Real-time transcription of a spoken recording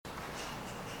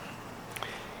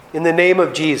In the name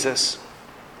of Jesus,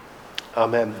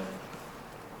 amen.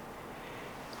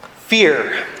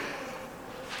 Fear.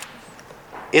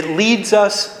 It leads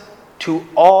us to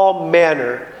all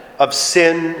manner of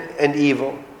sin and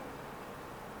evil.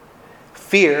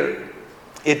 Fear.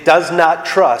 It does not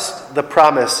trust the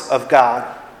promise of God.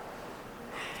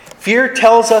 Fear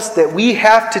tells us that we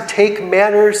have to take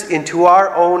matters into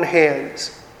our own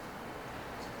hands.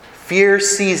 Fear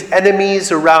sees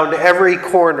enemies around every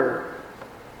corner.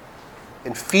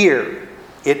 And fear,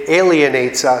 it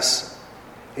alienates us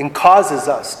and causes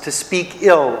us to speak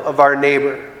ill of our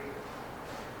neighbor.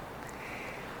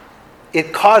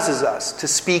 It causes us to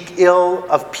speak ill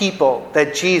of people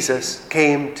that Jesus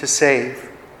came to save.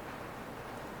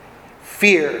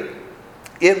 Fear,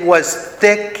 it was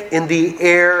thick in the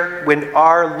air when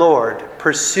our Lord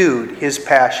pursued his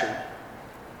passion.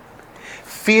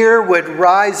 Fear would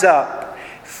rise up.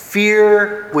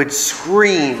 Fear would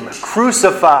scream,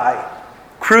 "Crucify,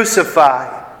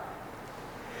 crucify."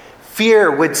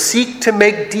 Fear would seek to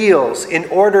make deals in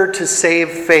order to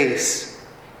save face.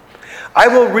 I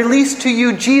will release to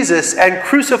you Jesus and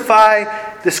crucify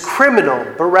this criminal,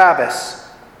 Barabbas.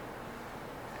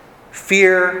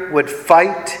 Fear would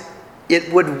fight,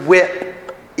 it would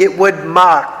whip, it would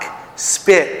mock,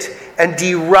 spit, and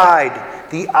deride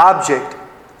the object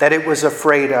that it was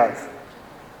afraid of.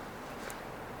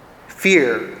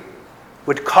 Fear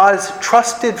would cause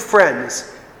trusted friends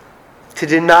to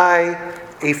deny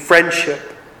a friendship,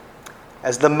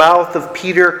 as the mouth of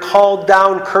Peter called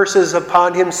down curses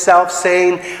upon himself,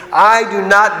 saying, "I do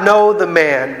not know the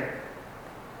man."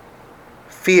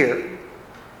 Fear.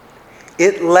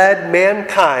 It led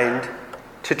mankind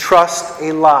to trust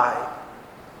a lie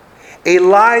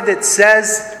that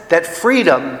says that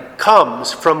freedom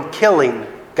comes from killing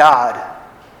God.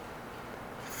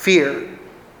 Fear.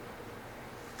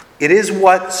 It is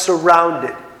what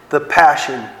surrounded the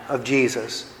passion of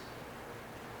Jesus.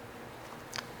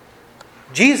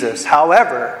 Jesus,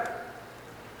 however,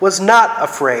 was not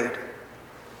afraid.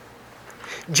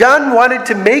 John wanted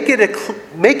to make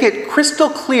it crystal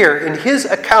clear in his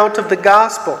account of the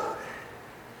gospel.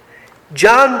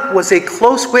 John was a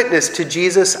close witness to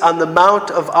Jesus on the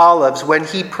Mount of Olives when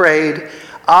he prayed,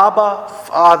 "Abba,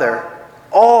 Father,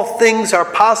 all things are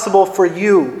possible for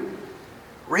you.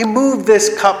 Remove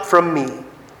this cup from me.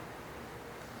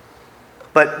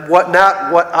 But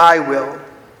not what I will,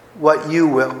 what you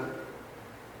will."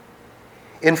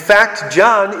 In fact,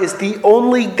 John is the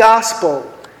only gospel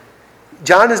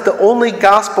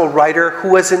writer who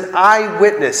was an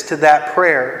eyewitness to that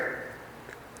prayer.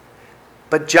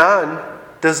 But John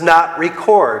does not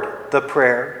record the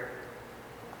prayer.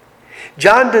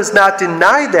 John does not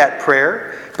deny that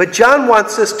prayer, but John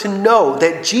wants us to know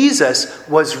that Jesus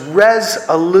was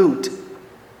resolute.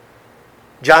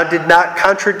 John did not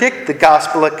contradict the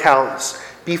gospel accounts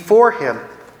before him,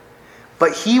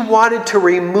 but he wanted to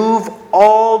remove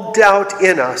all doubt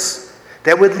in us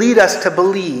that would lead us to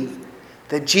believe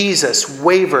that Jesus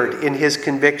wavered in his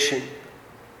conviction.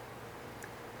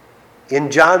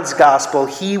 In John's gospel,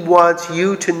 he wants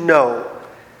you to know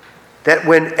that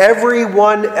when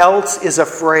everyone else is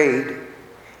afraid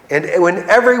and when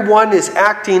everyone is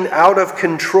acting out of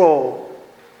control,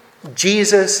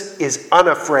 Jesus is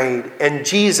unafraid and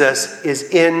Jesus is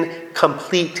in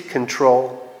complete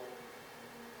control.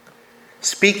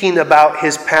 Speaking about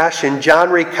his passion, John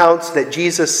recounts that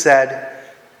Jesus said,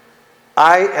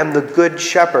 "I am the good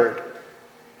shepherd.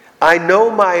 I know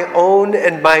my own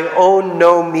and my own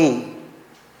know me.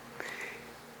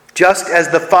 Just as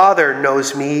the Father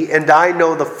knows me and I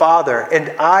know the Father,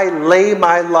 and I lay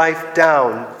my life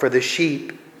down for the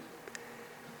sheep."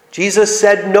 Jesus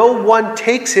said, "No one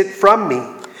takes it from me,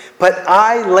 but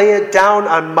I lay it down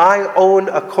on my own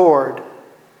accord.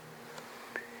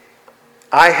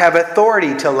 I have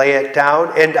authority to lay it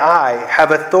down, and I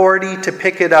have authority to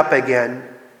pick it up again.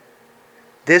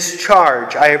 This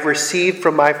charge I have received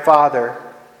from my Father."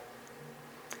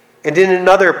 And in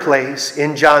another place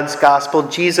in John's Gospel,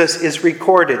 Jesus is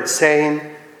recorded saying,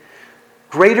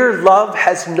 "Greater love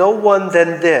has no one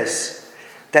than this,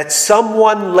 that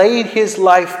someone laid his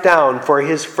life down for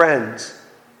his friends.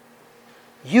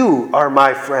 You are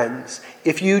my friends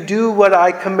if you do what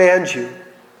I command you."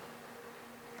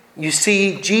 You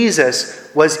see, Jesus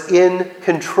was in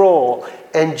control,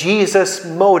 and Jesus'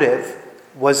 motive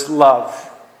was love.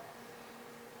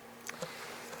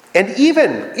 And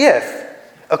even if,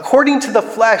 according to the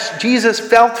flesh, Jesus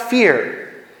felt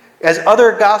fear, as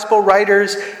other gospel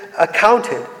writers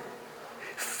accounted,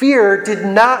 fear did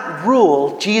not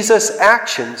rule Jesus'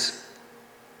 actions.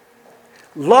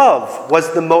 Love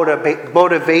was the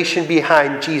motivation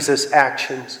behind Jesus'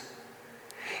 actions.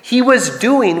 He was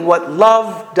doing what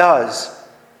love does.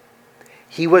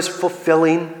 He was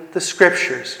fulfilling the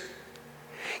Scriptures.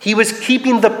 He was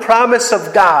keeping the promise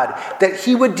of God that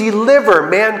he would deliver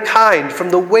mankind from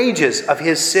the wages of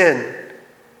his sin.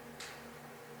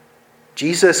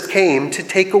 Jesus came to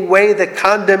take away the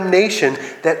condemnation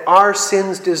that our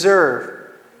sins deserve.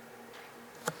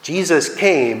 Jesus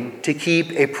came to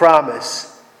keep a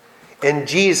promise, and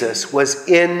Jesus was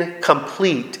in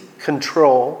complete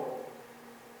control.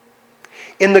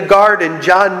 In the garden,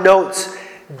 John notes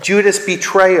Judas'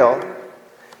 betrayal.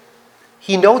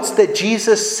 He notes that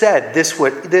Jesus said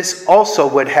this also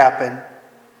would happen.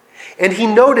 And he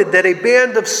noted that a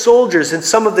band of soldiers and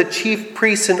some of the chief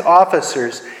priests and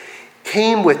officers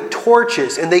came with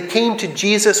torches, and they came to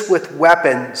Jesus with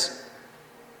weapons.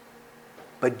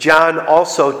 But John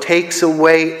also takes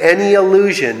away any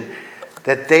illusion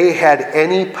that they had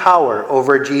any power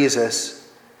over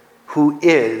Jesus, who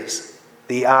is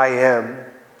the I Am.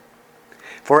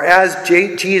 For as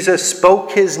Jesus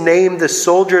spoke his name, the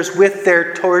soldiers with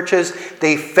their torches,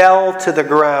 they fell to the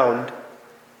ground.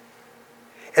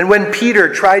 And when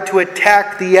Peter tried to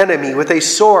attack the enemy with a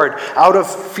sword out of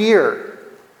fear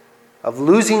of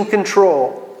losing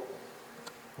control,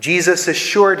 Jesus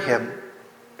assured him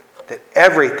that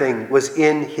everything was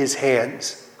in his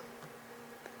hands.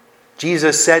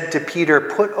 Jesus said to Peter,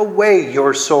 "Put away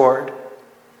your sword.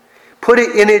 Put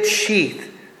it in its sheath.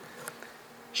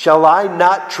 Shall I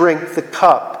not drink the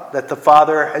cup that the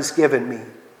Father has given me?"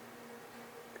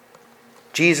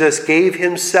 Jesus gave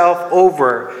himself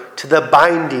over to the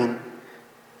binding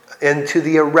and to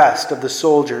the arrest of the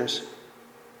soldiers.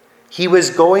 He was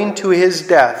going to his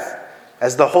death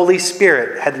as the Holy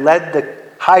Spirit had led the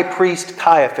high priest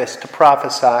Caiaphas to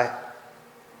prophesy.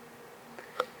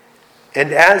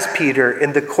 And as Peter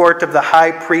in the court of the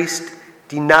high priest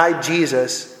denied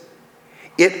Jesus,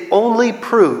 it only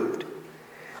proved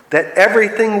that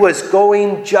everything was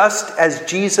going just as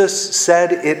Jesus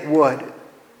said it would.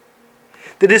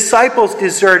 The disciples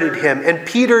deserted him, and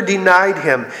Peter denied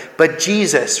him, but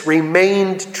Jesus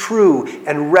remained true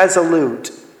and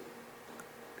resolute.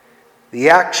 The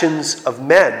actions of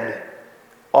men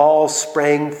all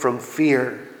sprang from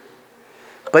fear.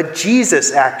 But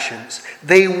Jesus' actions,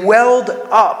 they welled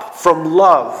up from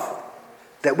love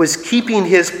that was keeping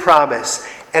his promise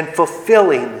and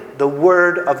fulfilling the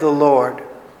word of the Lord.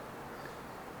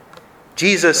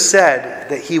 Jesus said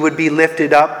that he would be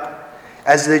lifted up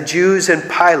as the Jews and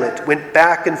Pilate went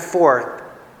back and forth,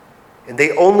 and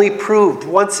they only proved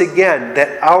once again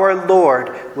that our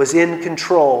Lord was in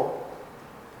control.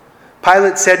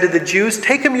 Pilate said to the Jews,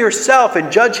 "Take him yourself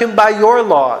and judge him by your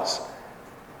laws."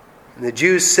 And the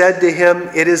Jews said to him,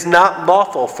 "It is not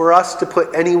lawful for us to put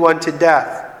anyone to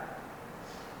death."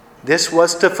 This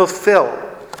was to fulfill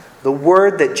the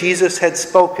word that Jesus had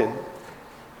spoken,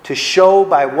 to show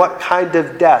by what kind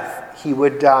of death he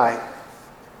would die.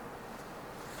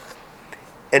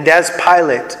 And as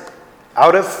Pilate,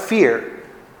 out of fear,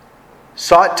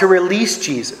 sought to release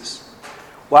Jesus,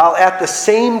 while at the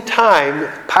same time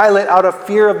Pilate, out of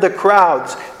fear of the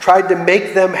crowds, tried to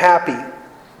make them happy,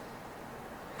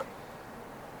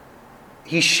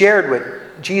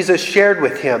 Jesus shared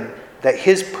with him that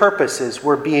his purposes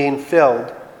were being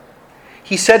filled.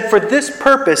 He said, "For this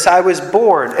purpose I was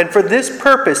born, and for this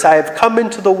purpose I have come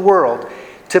into the world,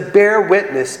 to bear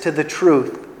witness to the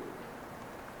truth.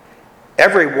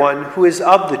 Everyone who is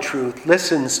of the truth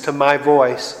listens to my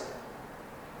voice."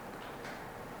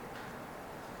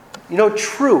 You know,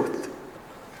 truth,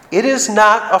 it is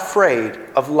not afraid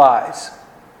of lies.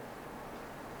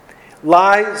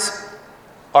 Lies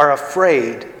are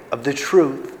afraid of the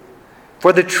truth,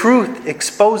 for the truth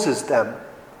exposes them.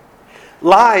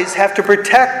 Lies have to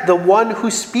protect the one who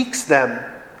speaks them.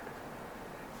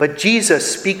 But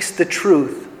Jesus speaks the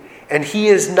truth, and he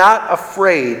is not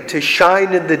afraid to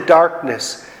shine in the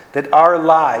darkness that our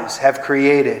lies have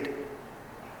created.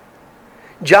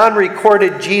 John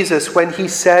recorded Jesus when he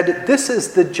said, "This is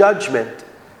the judgment.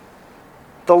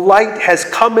 The light has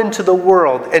come into the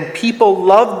world, and people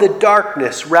love the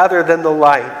darkness rather than the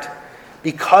light,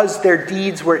 because their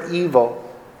deeds were evil.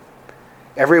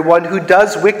 Everyone who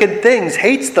does wicked things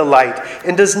hates the light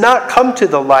and does not come to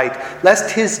the light,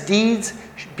 lest his deeds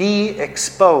be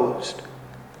exposed.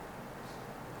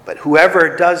 But whoever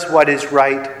does what is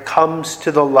right comes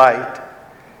to the light,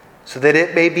 so that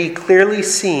it may be clearly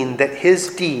seen that his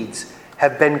deeds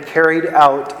have been carried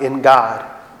out in God."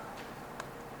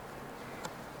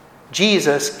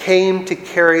 Jesus came to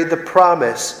carry the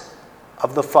promise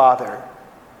of the Father.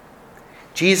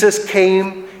 Jesus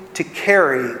came to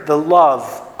carry the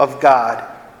love of God.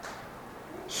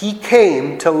 He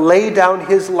came to lay down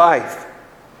his life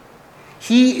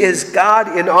He is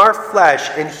God in our flesh,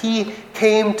 and he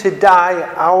came to die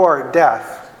our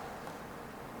death.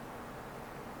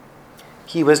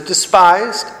 He was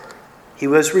despised. He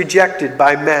was rejected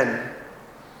by men.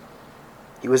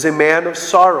 He was a man of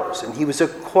sorrows, and he was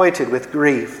acquainted with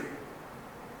grief.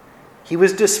 He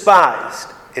was despised,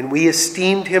 and we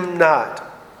esteemed him not.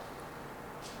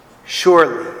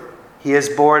 Surely he has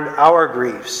borne our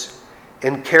griefs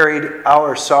and carried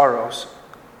our sorrows.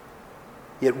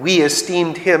 Yet we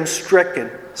esteemed him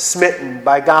stricken, smitten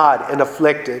by God, and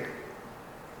afflicted.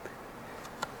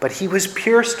 But he was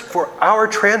pierced for our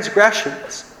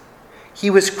transgressions.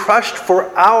 He was crushed for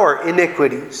our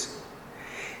iniquities.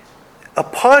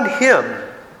 Upon him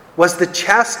was the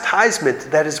chastisement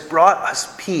that has brought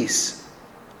us peace.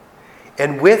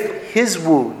 And with his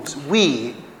wounds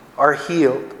we are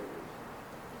healed.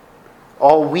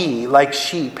 All we, like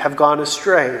sheep, have gone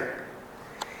astray.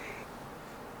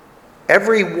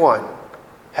 Every one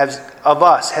of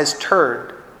us has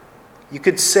turned. You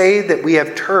could say that we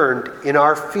have turned in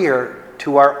our fear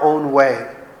to our own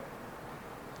way.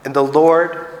 And the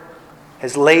Lord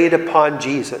has laid upon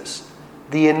Jesus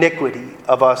the iniquity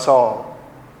of us all.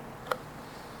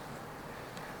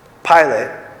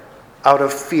 Pilate, out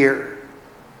of fear,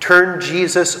 turned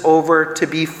Jesus over to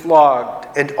be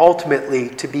flogged and ultimately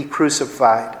to be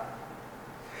crucified.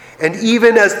 And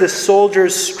even as the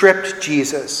soldiers stripped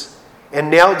Jesus and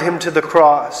nailed him to the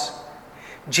cross,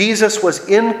 Jesus was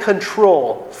in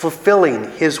control,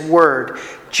 fulfilling his word,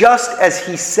 just as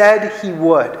he said he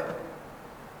would.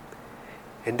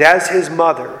 And as his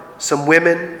mother, some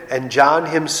women, and John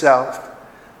himself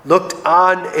looked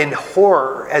on in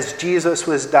horror as Jesus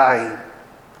was dying,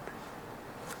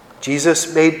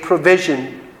 Jesus made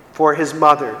provision for his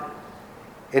mother,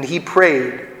 and he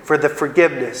prayed for the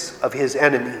forgiveness of his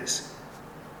enemies.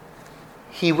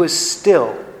 He was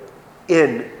still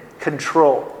in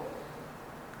control.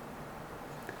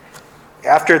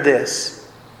 After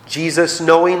this, Jesus,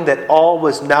 knowing that all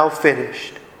was now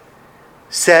finished,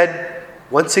 said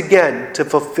once again to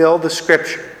fulfill the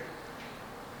scripture,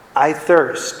 "I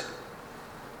thirst."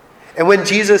 And when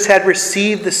Jesus had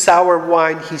received the sour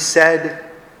wine, he said,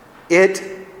 "It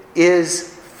is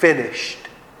finished."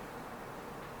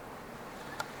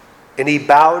 And he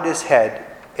bowed his head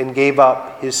and gave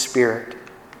up his spirit.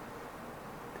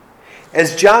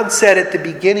 As John said at the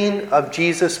beginning of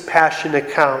Jesus' passion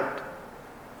account,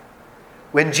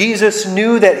 when Jesus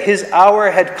knew that his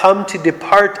hour had come to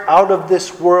depart out of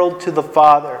this world to the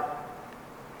Father,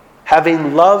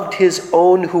 having loved his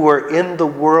own who were in the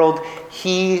world,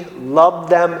 he loved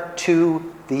them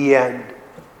to the end.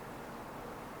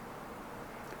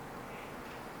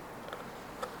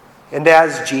 And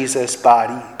as Jesus'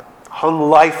 body hung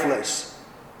lifeless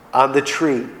on the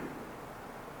tree,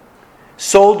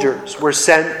 soldiers were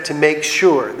sent to make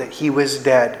sure that he was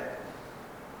dead.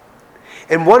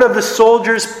 And one of the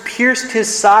soldiers pierced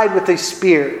his side with a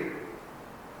spear.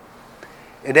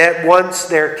 And at once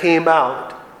there came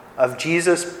out of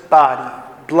Jesus' body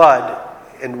blood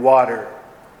and water.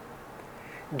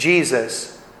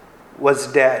 Jesus was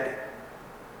dead.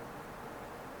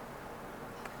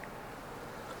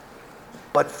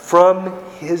 But from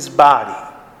his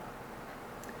body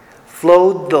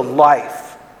flowed the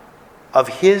life of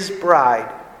his bride,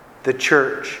 the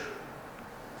church.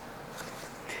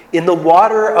 In the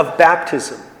water of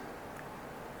baptism,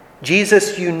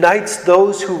 Jesus unites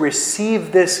those who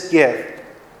receive this gift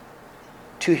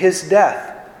to his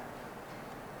death.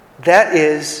 That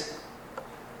is,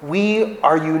 we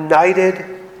are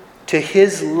united to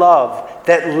his love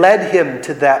that led him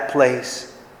to that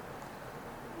place.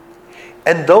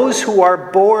 And those who are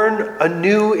born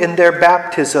anew in their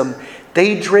baptism,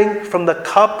 they drink from the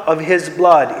cup of his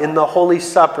blood in the Holy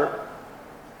Supper.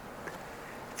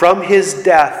 From his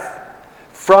death,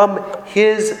 from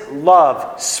his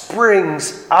love,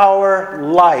 springs our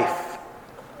life.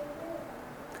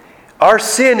 Our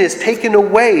sin is taken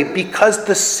away because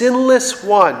the sinless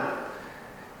one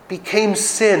became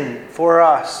sin for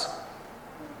us.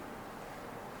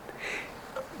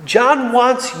 John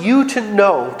wants you to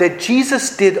know that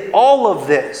Jesus did all of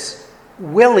this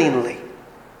willingly.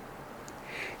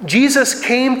 Jesus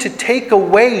came to take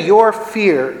away your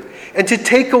fear and to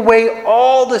take away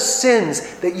all the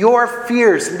sins that your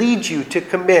fears lead you to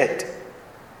commit.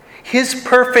 His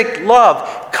perfect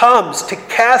love comes to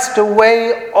cast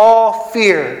away all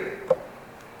fear.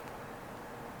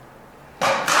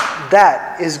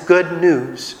 That is good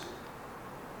news.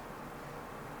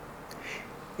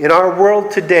 In our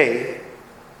world today,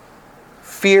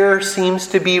 fear seems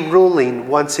to be ruling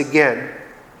once again.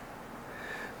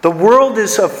 The world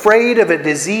is afraid of a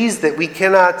disease that we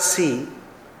cannot see.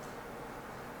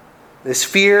 This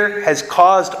fear has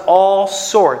caused all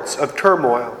sorts of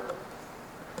turmoil.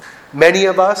 Many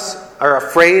of us are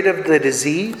afraid of the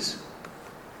disease.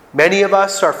 Many of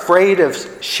us are afraid of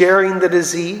sharing the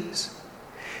disease.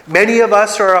 Many of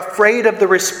us are afraid of the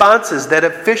responses that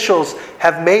officials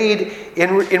have made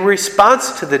in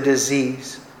response to the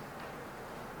disease.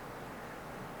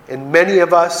 And many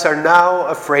of us are now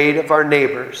afraid of our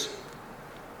neighbors.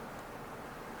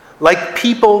 Like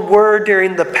people were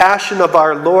during the Passion of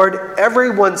our Lord,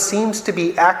 everyone seems to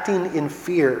be acting in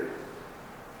fear.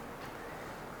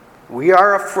 We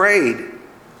are afraid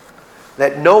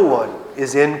that no one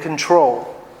is in control.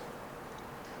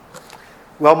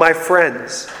 Well, my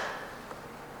friends,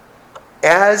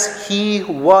 as he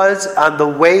was on the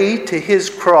way to his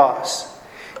cross,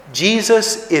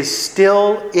 Jesus is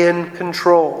still in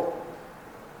control.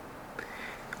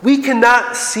 We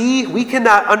cannot see, we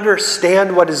cannot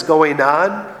understand what is going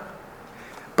on,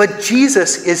 but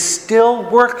Jesus is still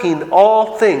working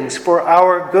all things for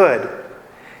our good.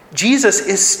 Jesus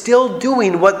is still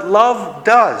doing what love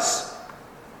does.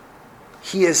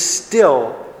 He is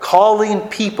still calling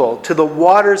people to the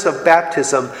waters of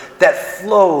baptism that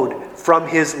flowed from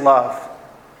his love.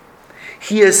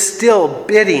 He is still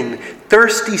bidding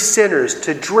thirsty sinners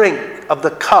to drink of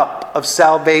the cup of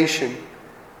salvation.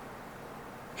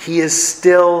 He is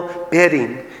still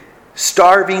bidding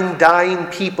starving, dying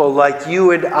people like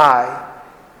you and I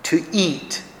to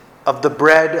eat of the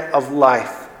bread of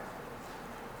life.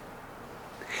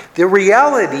 The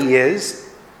reality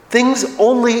is, things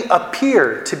only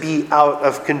appear to be out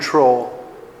of control.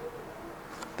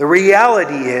 The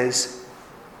reality is,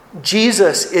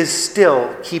 Jesus is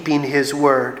still keeping his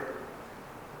word.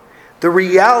 The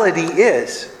reality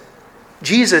is,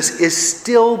 Jesus is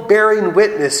still bearing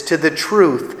witness to the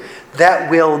truth that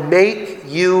will make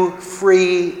you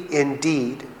free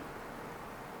indeed.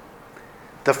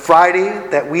 The Friday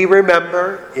that we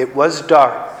remember, it was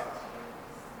dark.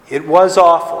 It was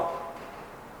awful.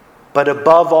 But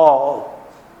above all,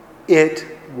 it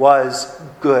was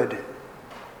good.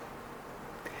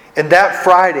 And that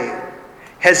Friday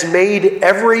has made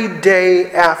every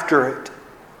day after it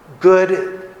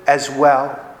good as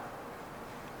well.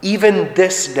 Even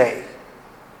this day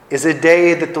is a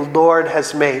day that the Lord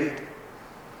has made.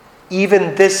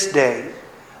 Even this day,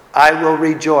 I will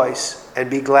rejoice and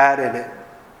be glad in it.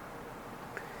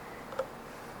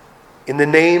 In the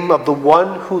name of the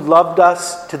one who loved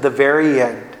us to the very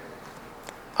end.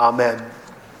 Amen.